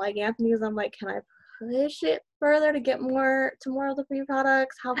 ERs, and like Anthony's, I'm like, can I push it further to get more of the free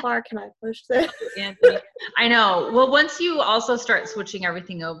products? How far can I push this? Anthony, I know. Well, once you also start switching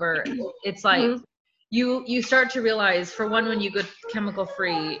everything over, it's like you start to realize, for one, when you go chemical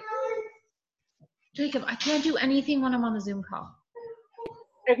free, Jacob, I can't do anything when I'm on the Zoom call.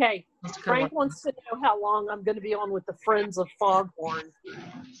 Okay, Frank wants to know how long I'm going to be on with the Friends of Foghorn.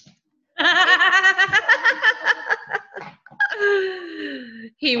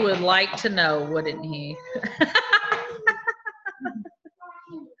 He would like to know, wouldn't he?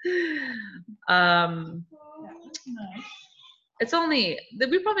 It's only,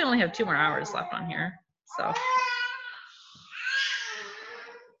 we probably only have 2 more hours left on here, so.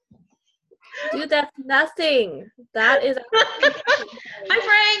 Dude, that's nothing. That is. Hi,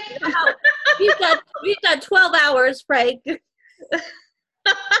 Frank. We've got 12 hours, Frank. Can't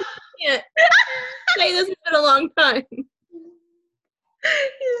say this has been a long time.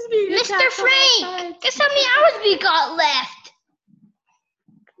 Mr. Frank, guess how many hours we got left?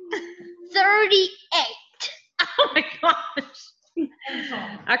 38. Oh my gosh.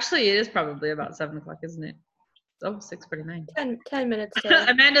 Actually, it is probably about 7 o'clock, isn't it? Oh, 6:49. 10 minutes. To...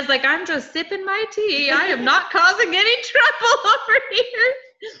 Amanda's like, I'm just sipping my tea. I am not causing any trouble over here.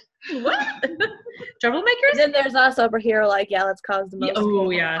 What? Troublemakers? And then there's us over here like, yeah, let's cause the most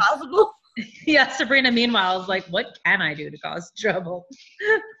trouble possible. Yeah, Sabrina, meanwhile, is like, what can I do to cause trouble?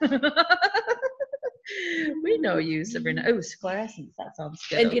 We know you, Sabrina. Oh, sclerescence. That sounds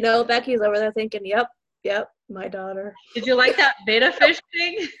good. And you know, Becky's over there thinking, yep, my daughter. Did you like that beta fish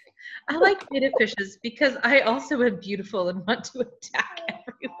thing? I like beta fishes because I also am beautiful and want to attack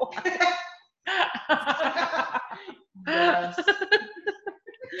everyone. Yes.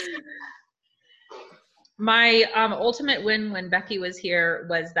 My ultimate win when Becky was here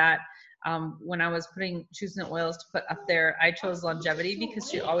was that when I was choosing oils to put up there, I chose longevity because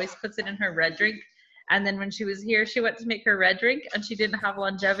she always puts it in her red drink. And then when she was here, she went to make her red drink and she didn't have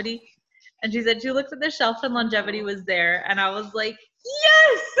longevity. And she said she looked at the shelf and longevity was there. And I was like,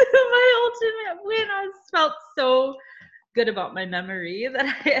 yes, my ultimate win. I felt so good about my memory that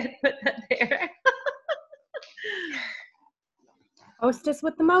I had put that there. Hostess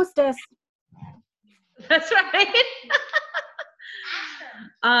with the mostest. That's right.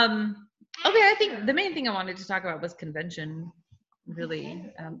 Okay, I think the main thing I wanted to talk about was convention. Really,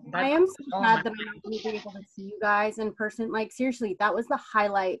 I am so glad that I'm not going to be able to see you guys in person. Like, seriously, that was the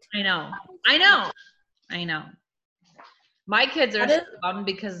highlight. I know. My kids are bummed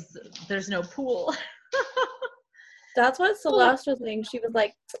because there's no pool. That's what Celeste was saying. She was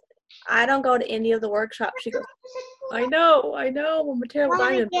like, I don't go to any of the workshops. She goes, I know, I'm a terrible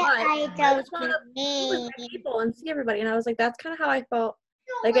diamond, but I just want to meet people and see everybody. And I was like, that's kind of how I felt.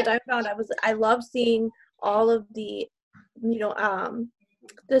 Like at Diamond Bound, I love seeing all of the,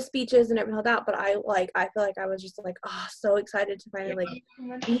 the speeches and everything like that, but I feel like I was just like, oh, so excited to finally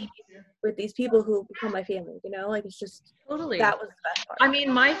like be with these people who become my family, you know, like it's just Totally. that was the best part. I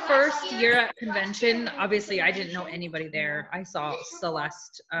mean, my first year at convention, obviously I didn't know anybody there. I saw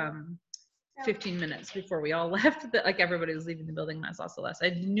Celeste 15 minutes before we all left. Like everybody was leaving the building and I saw Celeste. I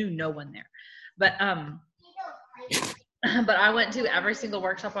knew no one there. But but I went to every single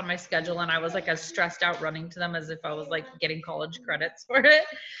workshop on my schedule and I was like as stressed out running to them as if I was like getting college credits for it.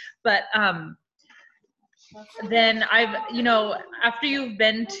 But then after you've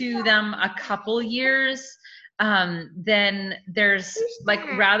been to them a couple years, then there's like,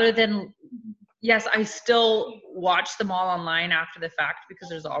 rather than, yes, I still watch them all online after the fact because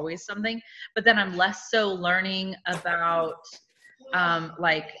there's always something, but then I'm less so learning about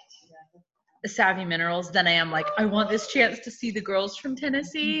like Savvy Minerals than I am like, I want this chance to see the girls from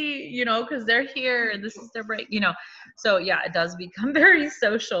Tennessee, you know, because they're here and this is their break, you know. So yeah, it does become very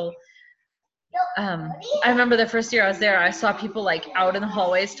social. I remember the first year I was there, I saw people like out in the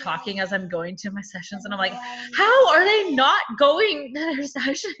hallways talking as I'm going to my sessions, and I'm like, how are they not going to their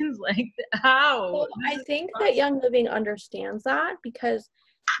sessions? Like, how? Well, I think that Young Living understands that, because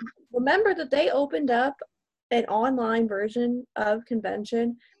remember that they opened up an online version of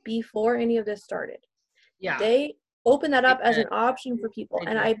convention before any of this started. Yeah. They opened that up as an option for people,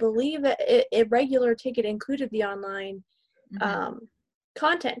 and I believe that a regular ticket included the online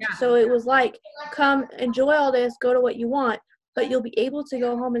content. Yeah. So it was like, come enjoy all this, go to what you want, but you'll be able to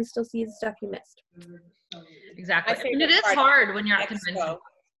go home and still see the stuff you missed. Exactly. And it is hard when you're at convention.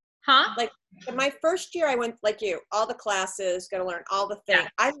 Huh? Like my first year I went like you, all the classes, got to learn all the things. Yeah.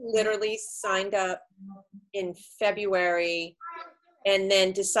 I literally signed up in February and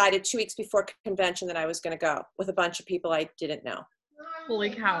then decided 2 weeks before convention that I was going to go with a bunch of people I didn't know. Holy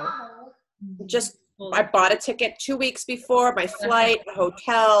cow. Just, I bought a ticket 2 weeks before, my flight, the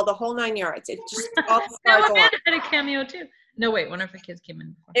hotel, the whole 9 yards. It just all stars along. I had a cameo too. No, wait, one of her kids came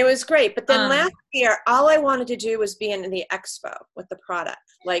in before. It was great. But then last year, all I wanted to do was be in the expo with the product.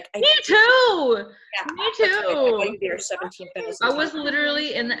 Like me too. Yeah, me too. I was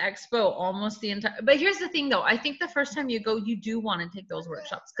literally in the expo almost the entire. But here's the thing, though. I think the first time you go, you do want to take those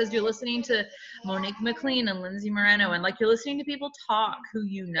workshops because you're listening to Monique McLean and Lindsay Moreno, and like you're listening to people talk who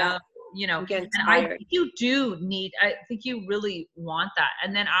you know. Yeah. You know, and I think you do need, I think you really want that.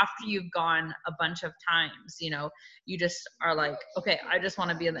 And then after you've gone a bunch of times, you know, you just are like, okay, I just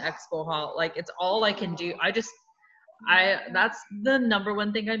want to be in the expo hall. Like, it's all I can do. That's the number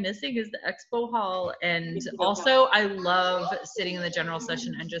one thing I'm missing is the expo hall. And also I love sitting in the general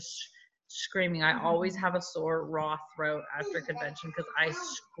session and just screaming. I always have a sore raw throat after convention because I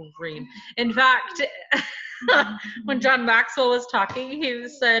scream. In fact, when John Maxwell was talking, he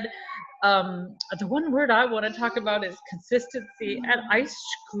said, the one word I want to talk about is consistency. And I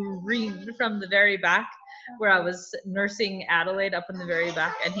screamed from the very back where I was nursing Adelaide up in the very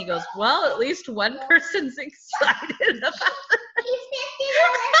back. And he goes, well, at least one person's excited about it.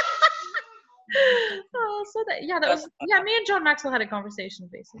 Oh, so that was, me and John Maxwell had a conversation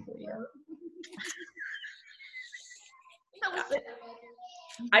basically. Yeah. That was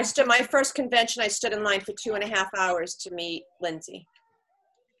it. My first convention, I stood in line for 2.5 hours to meet Lindsay.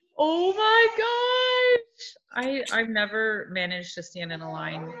 Oh my gosh. I've never managed to stand in a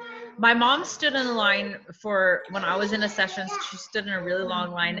line. My mom stood in a line for when I was in a session. She stood in a really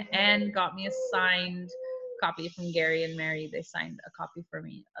long line and got me a signed copy from Gary and Mary. They signed a copy for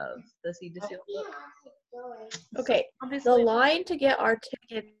me of the Seed to Seal book. Okay, the line to get our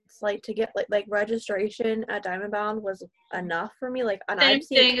tickets, like to get like registration at Diamond Bound was enough for me. Like, and same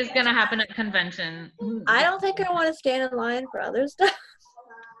thing is gonna happen at convention. I don't think I want to stand in line for other stuff.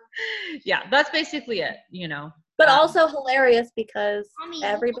 Yeah, that's basically it, you know. But also hilarious because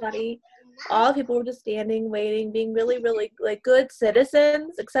all the people were just standing, waiting, being really, really like good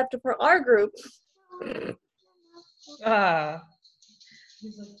citizens, except for our group. Say hi.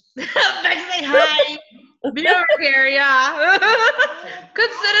 Be over here, yeah.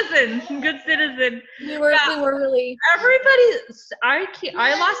 Good citizen. We were really. Everybody.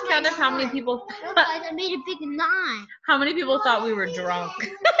 I lost count of how many people. I made a big line. How many people thought we were drunk?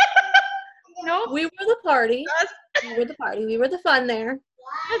 No, we were the party. We were the party. We were the fun there.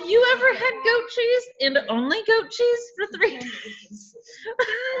 Have you ever had goat cheese and only goat cheese for 3 days?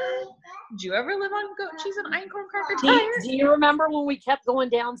 Did you ever live on goat cheese and einkorn cracker tires? Do you remember when we kept going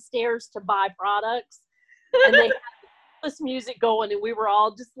downstairs to buy products and they had this music going and we were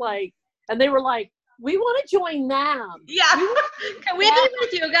all just like, and they were like, we want to join them. Yeah. Can we be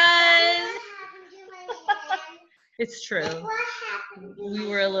with you guys? It's true. We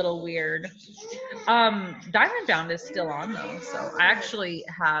were a little weird. Diamond Bound is still on though, so I actually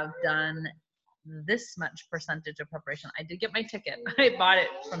have done this much percentage of preparation. I did get my ticket. I bought it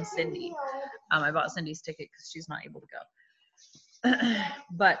from Cindy. I bought Cindy's ticket because she's not able to go.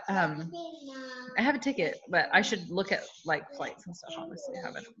 But I have a ticket, but I should look at like flights and stuff. Honestly, I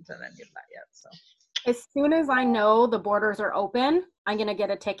haven't done any of that yet. So As soon as I know the borders are open, I'm gonna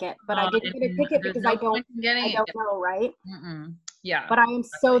get a ticket. But I didn't get a ticket because I don't know, right? Yeah. But I am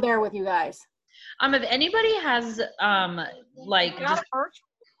so there with you guys. If anybody has like just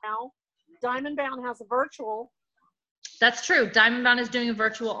now, Diamond Bound has a virtual. That's true. Diamond Bound is doing a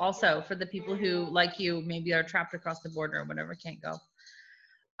virtual also for the people who, like you, maybe are trapped across the border or whatever, can't go.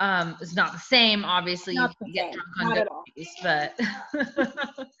 It's not the same, obviously. Not you the get same. drunk on Not at all. but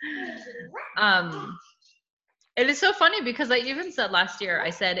it is so funny because I even said last year, I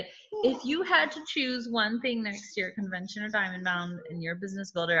said, if you had to choose one thing next year, convention or Diamond Bound in your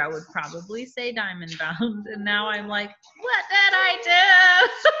business builder, I would probably say Diamond Bound. And now I'm like, what did I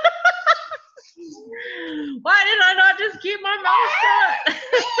do? Why did I not just keep my mouth shut?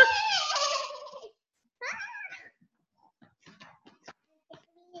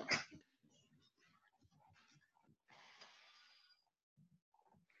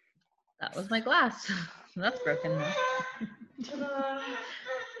 That was my glass. That's broken now.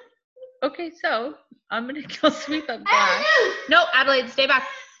 Okay, so I'm gonna go sweep up glass. No, Adelaide, stay back.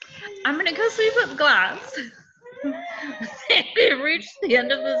 I'm gonna go sweep up glass. We reached the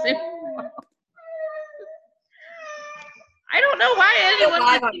end of the Zoom. I don't know why anyone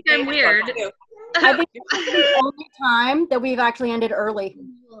would think I'm weird. I think this is the only time that we've actually ended early.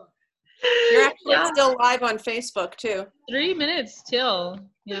 You're actually still live on Facebook too. 3 minutes till.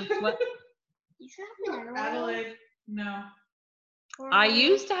 Yeah. What? Adelaide, no. I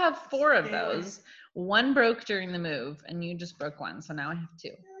used to have 4 of those. One broke during the move, and you just broke one, so now I have 2.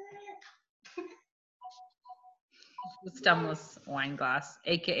 The stemless wine glass,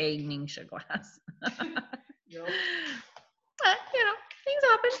 aka Ningxia glass. But, things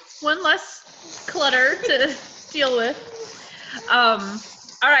happen. One less clutter to deal with.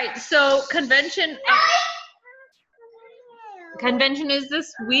 All right, so convention is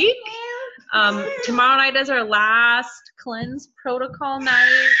this week. Tomorrow night is our last cleanse protocol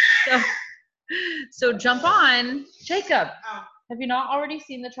night. So jump on. Jacob, have you not already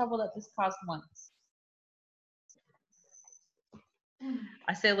seen the trouble that this caused once?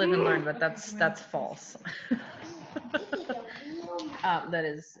 I say live and learn, but that's false. That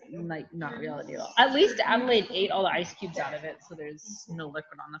is like not reality at all. At least Adelaide ate all the ice cubes out of it, so there's no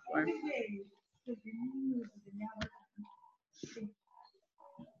liquid on the floor.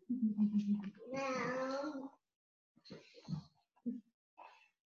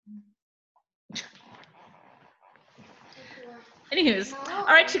 Anywho's, all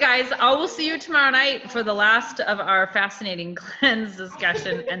right, you guys, I will see you tomorrow night for the last of our fascinating cleanse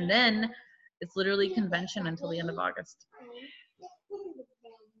discussion, and then it's literally convention until the end of August.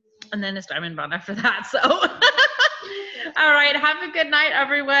 And then it's Diamond Bound after that, so. All right, have a good night,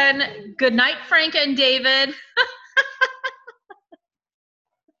 everyone. Good night, Frank and David.